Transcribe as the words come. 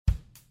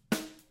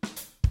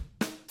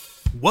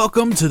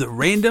Welcome to the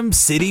Random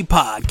City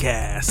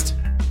Podcast.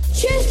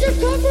 Chester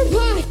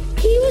Copperpot!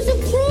 He was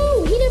a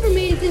pro! He never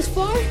made it this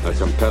far. A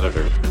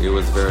competitor. He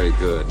was very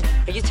good.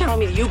 Are you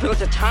telling me that you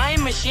built a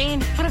time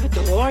machine out of a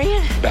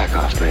DeLorean? Back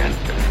off, man.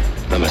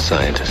 I'm a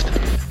scientist.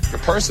 A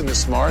person is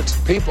smart.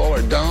 People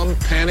are dumb,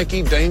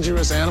 panicky,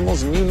 dangerous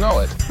animals, and you know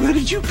it. Where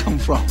did you come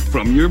from?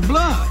 From your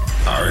blood.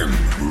 I'm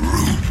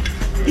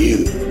Groot.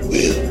 You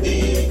will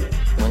be.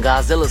 When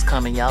Godzilla's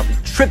coming, y'all be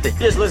tripping.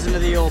 Just listen to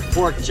the old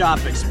Pork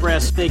Chop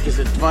Express Speaker's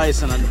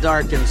advice on a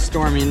dark and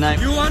stormy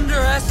night. You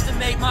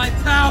underestimate my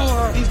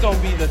power. He's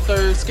gonna be the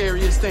third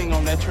scariest thing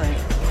on that train.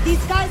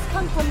 These guys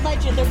come from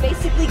legend. They're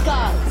basically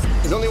gods.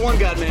 There's only one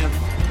god, man.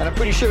 And I'm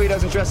pretty sure he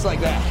doesn't dress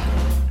like that.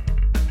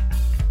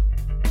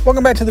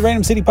 Welcome back to the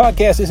Random City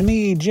Podcast. It's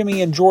me,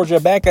 Jimmy, and Georgia,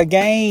 back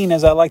again,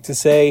 as I like to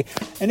say.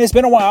 And it's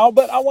been a while,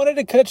 but I wanted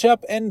to catch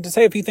up and to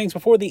say a few things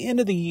before the end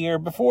of the year,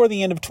 before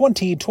the end of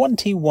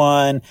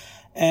 2021,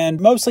 and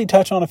mostly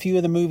touch on a few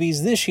of the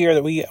movies this year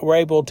that we were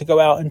able to go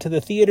out into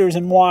the theaters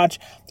and watch.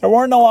 There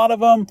weren't a lot of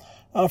them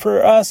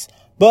for us,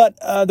 but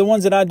the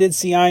ones that I did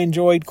see, I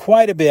enjoyed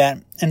quite a bit.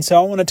 And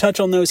so I want to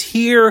touch on those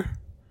here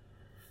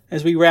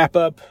as we wrap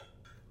up.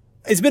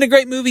 It's been a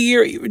great movie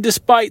year,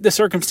 despite the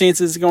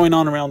circumstances going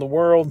on around the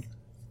world.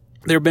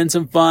 There have been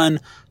some fun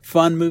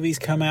movies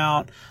come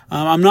out.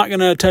 I'm not going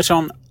to touch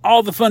on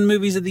all the fun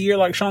movies of the year,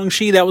 like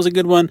Shang-Chi. That was a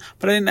good one,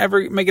 but I didn't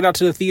ever make it out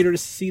to the theater to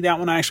see that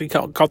one. I actually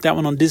caught that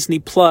one on Disney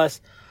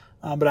Plus,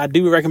 but I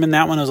do recommend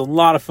that one. It was a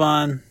lot of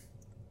fun,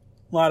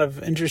 a lot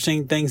of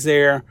interesting things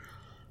there.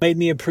 Made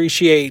me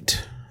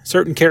appreciate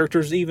certain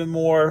characters even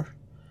more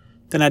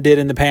than I did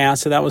in the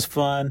past, so that was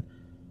fun.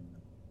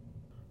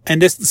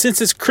 And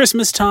since it's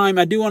Christmas time,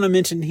 I do want to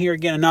mention here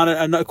again,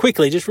 real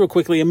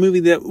quickly, a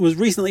movie that was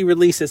recently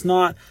released. It's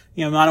not,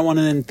 not one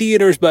in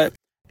theaters, but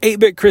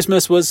 8-Bit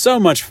Christmas was so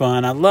much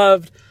fun. I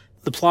loved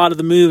the plot of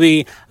the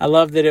movie. I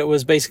loved that it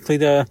was basically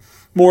the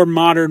more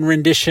modern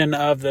rendition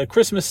of the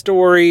Christmas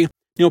story.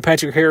 Neil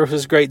Patrick Harris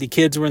was great. The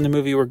kids were in the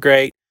movie were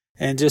great.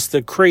 And just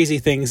the crazy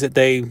things that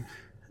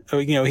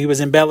he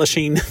was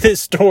embellishing this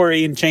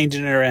story and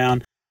changing it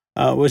around,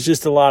 was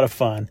just a lot of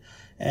fun.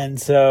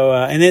 And so,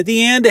 and at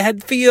the end, it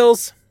had the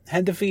feels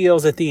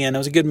at the end. It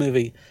was a good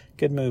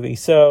movie.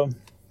 So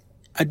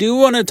I do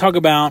want to talk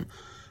about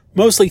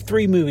mostly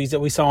 3 movies that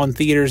we saw in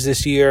theaters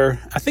this year.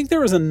 I think there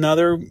was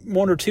another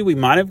 1 or 2 we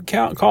might have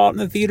caught in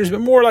the theaters,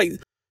 but more like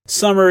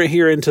summer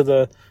here into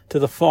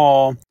the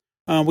fall.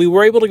 We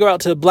were able to go out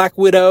to Black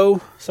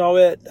Widow. Saw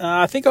it,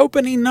 I think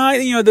opening night,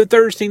 the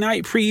Thursday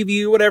night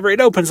preview, whatever. It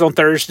opens on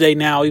Thursday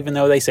now, even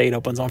though they say it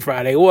opens on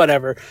Friday,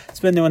 whatever. It's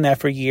been doing that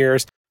for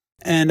years.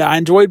 And I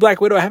enjoyed Black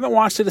Widow. I haven't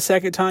watched it a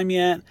second time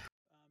yet,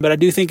 but I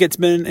do think it's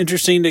been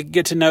interesting to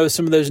get to know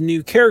some of those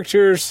new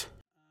characters.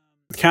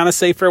 Kind of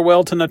say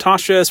farewell to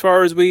Natasha as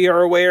far as we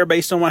are aware,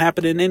 based on what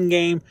happened in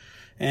Endgame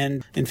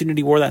and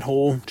Infinity War, that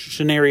whole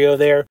scenario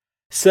there.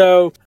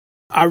 So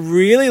I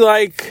really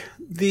like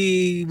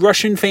the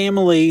Russian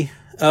family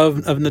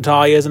of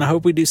Natalia's, and I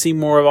hope we do see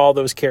more of all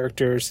those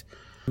characters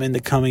in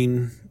the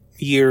coming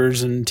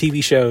years and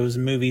TV shows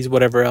and movies,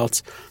 whatever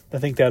else. I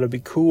think that would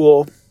be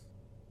cool.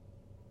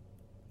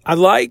 I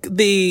like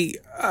the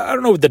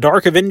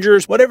Dark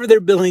Avengers, whatever they're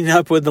building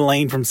up with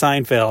Elaine from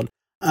Seinfeld.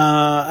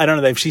 I don't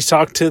know if she's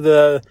talked to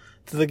the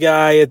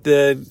guy at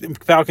the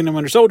Falcon and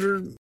Winter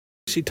Soldier.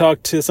 She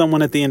talked to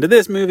someone at the end of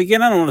this movie.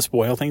 Again, I don't want to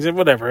spoil things,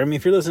 whatever. I mean,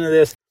 if you're listening to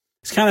this,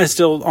 it's kind of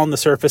still on the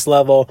surface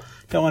level.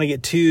 Don't want to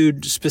get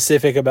too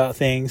specific about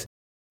things.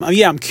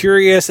 I'm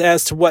curious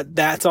as to what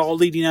that's all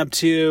leading up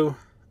to.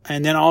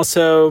 And then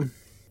also,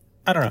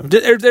 I don't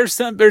know.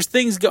 There's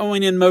things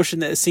going in motion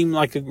that seem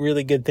like a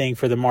really good thing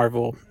for the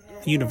Marvel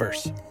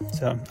universe.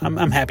 So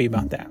I'm happy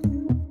about that.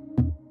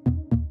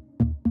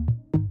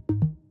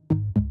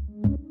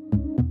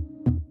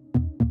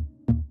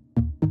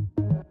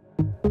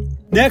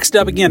 Next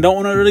up, again, don't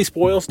want to really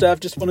spoil stuff.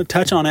 Just want to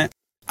touch on it.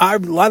 I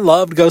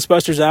loved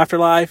Ghostbusters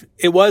Afterlife.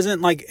 It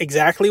wasn't like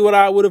exactly what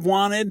I would have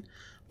wanted,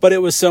 but it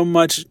was so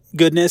much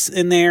goodness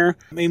in there.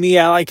 I mean,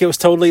 it was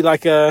totally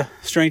like a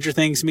Stranger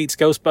Things meets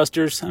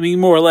Ghostbusters. I mean,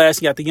 more or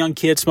less, you got the young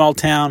kid, small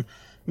town,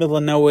 middle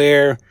of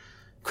nowhere,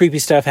 creepy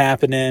stuff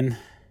happening.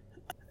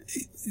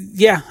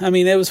 Yeah, I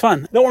mean, it was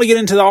fun. Don't want to get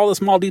into all the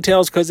small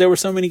details because there were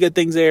so many good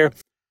things there,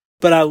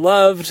 but I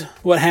loved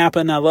what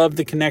happened. I loved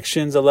the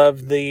connections. I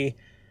loved the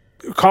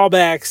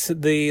callbacks,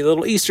 the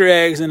little Easter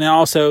eggs, and then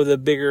also the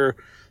bigger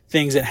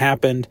things that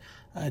happened.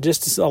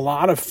 Just a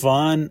lot of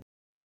fun.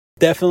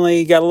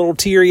 Definitely got a little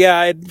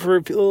teary-eyed for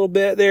a little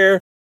bit there.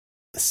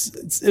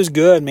 It was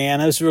good, man.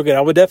 It was real good.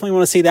 I would definitely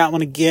want to see that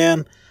one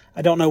again.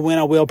 I don't know when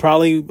I will.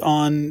 Probably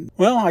on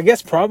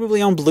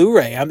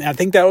Blu-ray. I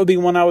think that would be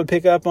one I would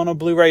pick up on a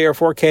Blu-ray or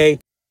 4K.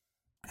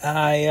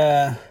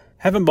 I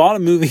haven't bought a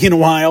movie in a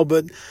while,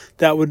 but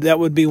that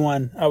would be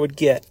one I would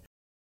get.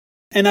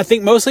 And I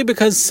think mostly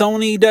because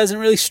Sony doesn't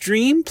really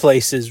stream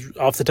places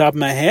off the top of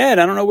my head.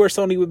 I don't know where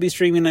Sony would be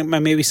streaming.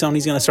 Maybe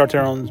Sony's going to start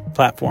their own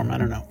platform. I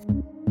don't know.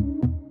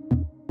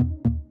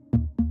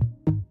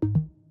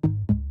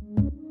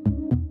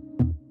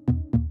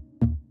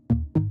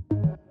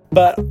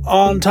 But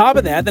on top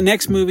of that, the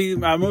next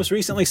movie I most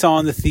recently saw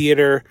in the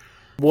theater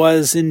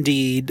was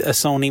indeed a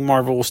Sony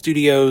Marvel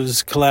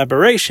Studios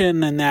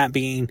collaboration, and that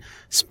being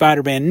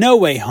Spider-Man No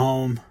Way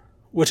Home,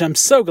 which I'm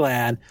so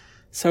glad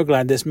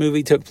this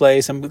movie took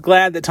place. I'm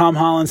glad that Tom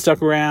Holland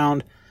stuck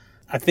around.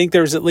 I think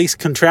there's at least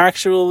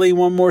contractually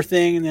one more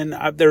thing, and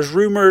then there's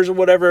rumors or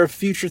whatever,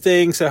 future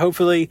things, so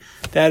hopefully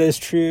that is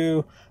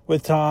true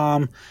with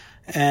Tom.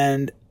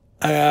 And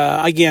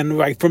again,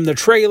 like from the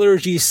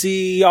trailers, you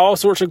see all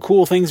sorts of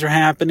cool things are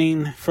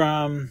happening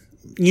from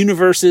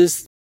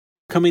universes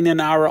coming in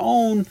our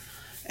own,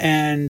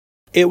 and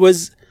it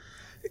was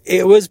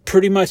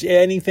pretty much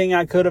anything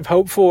I could have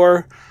hoped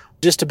for,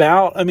 just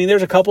about. I mean,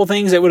 there's a couple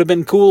things that would have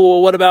been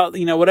cool, what about,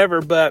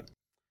 whatever, but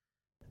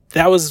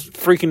that was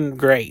freaking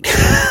great.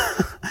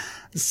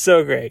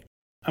 So great.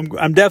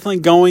 I'm definitely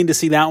going to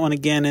see that one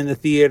again in the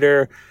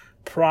theater,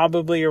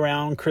 probably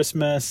around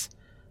Christmas.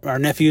 Our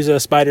nephew's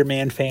a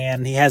Spider-Man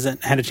fan. He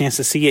hasn't had a chance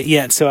to see it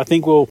yet, so I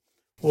think we'll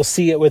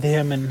see it with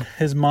him and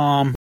his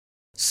mom.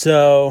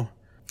 So,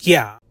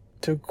 yeah.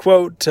 To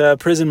quote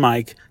Prison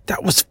Mike,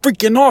 that was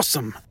freaking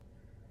awesome.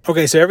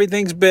 Okay, so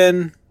everything's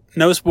been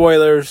no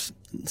spoilers,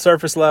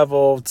 surface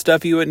level,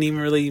 stuff you wouldn't even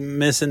really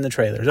miss in the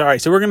trailers. All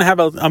right, so we're going to have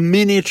a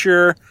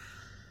miniature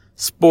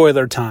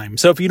spoiler time.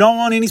 So if you don't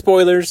want any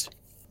spoilers,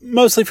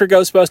 mostly for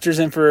Ghostbusters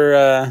and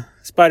for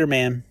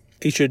Spider-Man,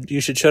 you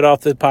should shut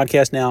off the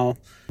podcast now,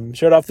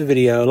 shut off the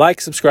video,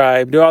 like,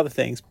 subscribe, do all the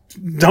things.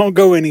 Don't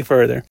go any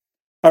further.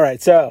 All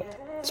right, so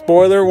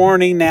spoiler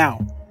warning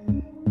now.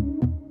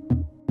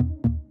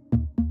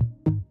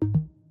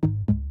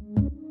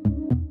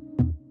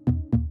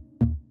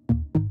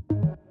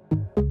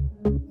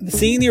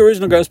 Seeing the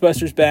original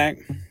Ghostbusters back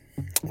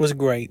was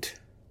great.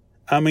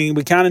 I mean,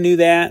 we kind of knew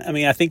that. I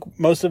mean, I think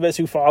most of us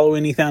who follow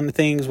any kind of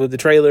things with the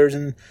trailers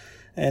and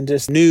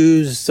just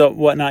news, so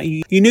whatnot,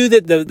 you knew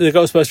that the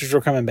Ghostbusters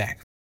were coming back.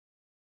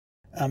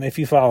 If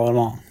you follow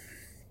along.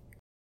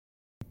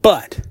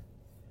 But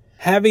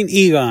having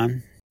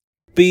Egon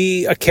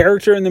be a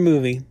character in the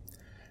movie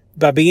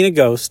by being a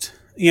ghost,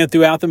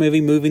 throughout the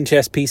movie, moving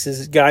chess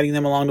pieces, guiding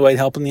them along the way,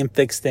 helping them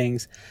fix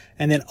things,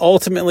 and then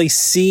ultimately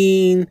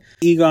seeing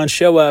Egon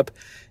show up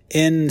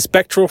in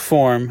spectral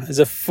form as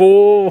a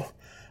full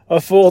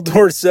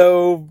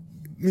torso,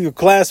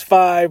 class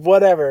 5,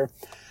 whatever.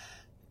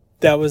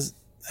 That was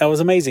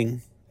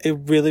amazing. It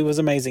really was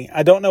amazing.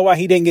 I don't know why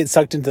he didn't get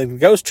sucked into the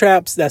ghost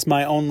traps. That's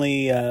my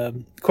only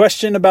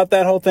question about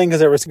that whole thing, because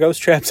there was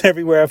ghost traps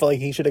everywhere. I feel like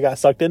he should have got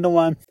sucked into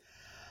one.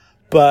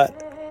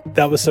 But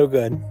that was so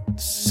good.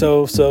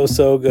 So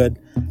good.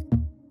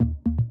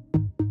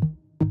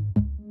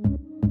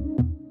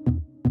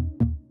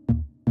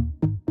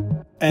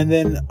 And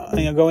then,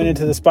 going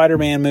into the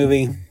Spider-Man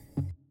movie,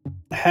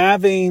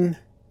 having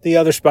the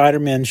other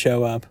Spider-Men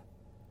show up,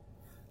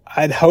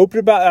 I'd hoped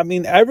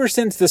ever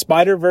since the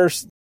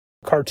Spider-Verse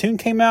cartoon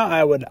came out,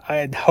 I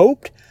had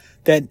hoped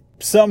that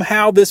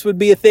somehow this would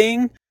be a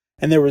thing.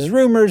 And there was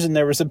rumors and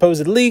there were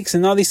supposed leaks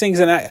and all these things.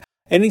 And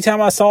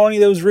anytime I saw any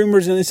of those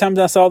rumors and anytime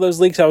I saw those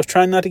leaks, I was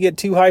trying not to get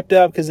too hyped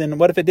up, because then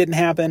what if it didn't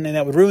happen and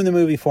that would ruin the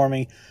movie for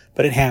me?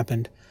 But it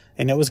happened,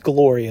 and it was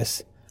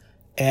glorious.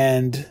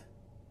 And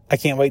I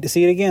can't wait to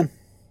see it again.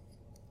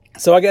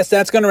 So I guess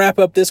that's going to wrap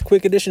up this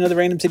quick edition of the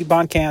Random City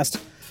Podcast.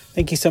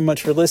 Thank you so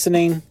much for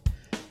listening.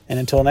 And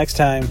until next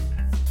time,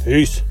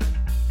 peace.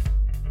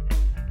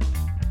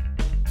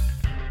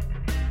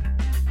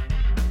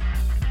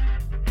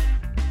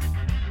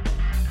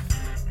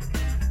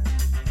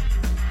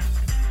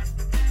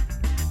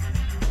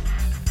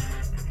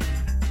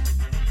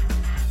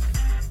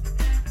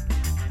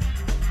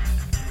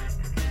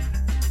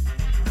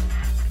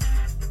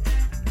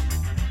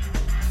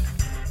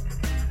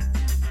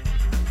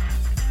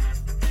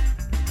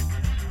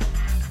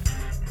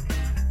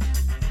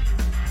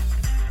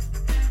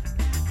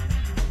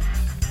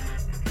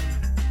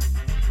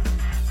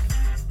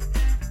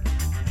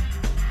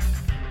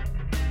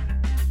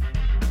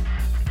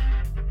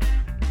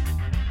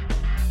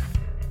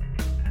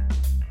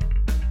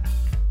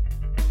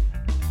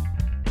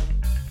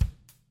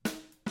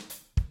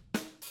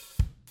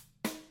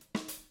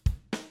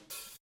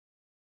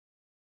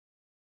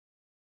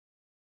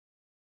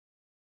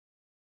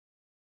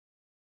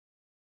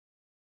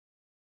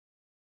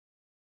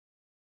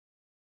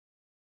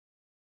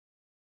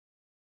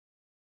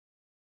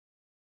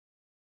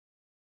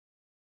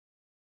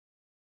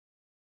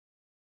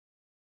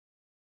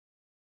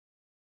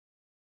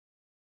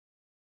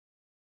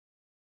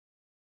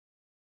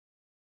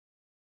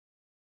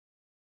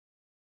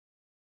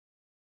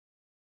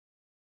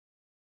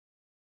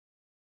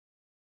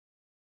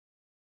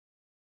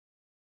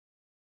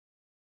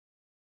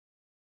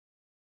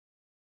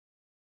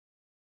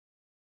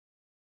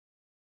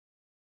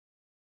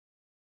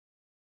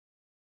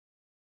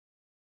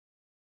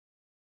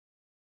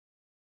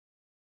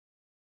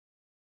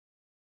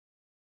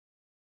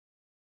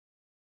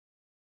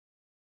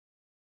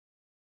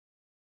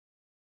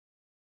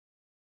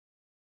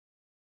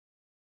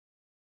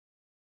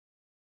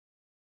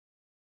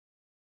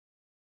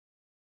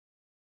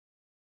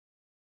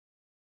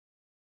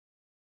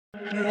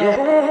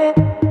 Yeah.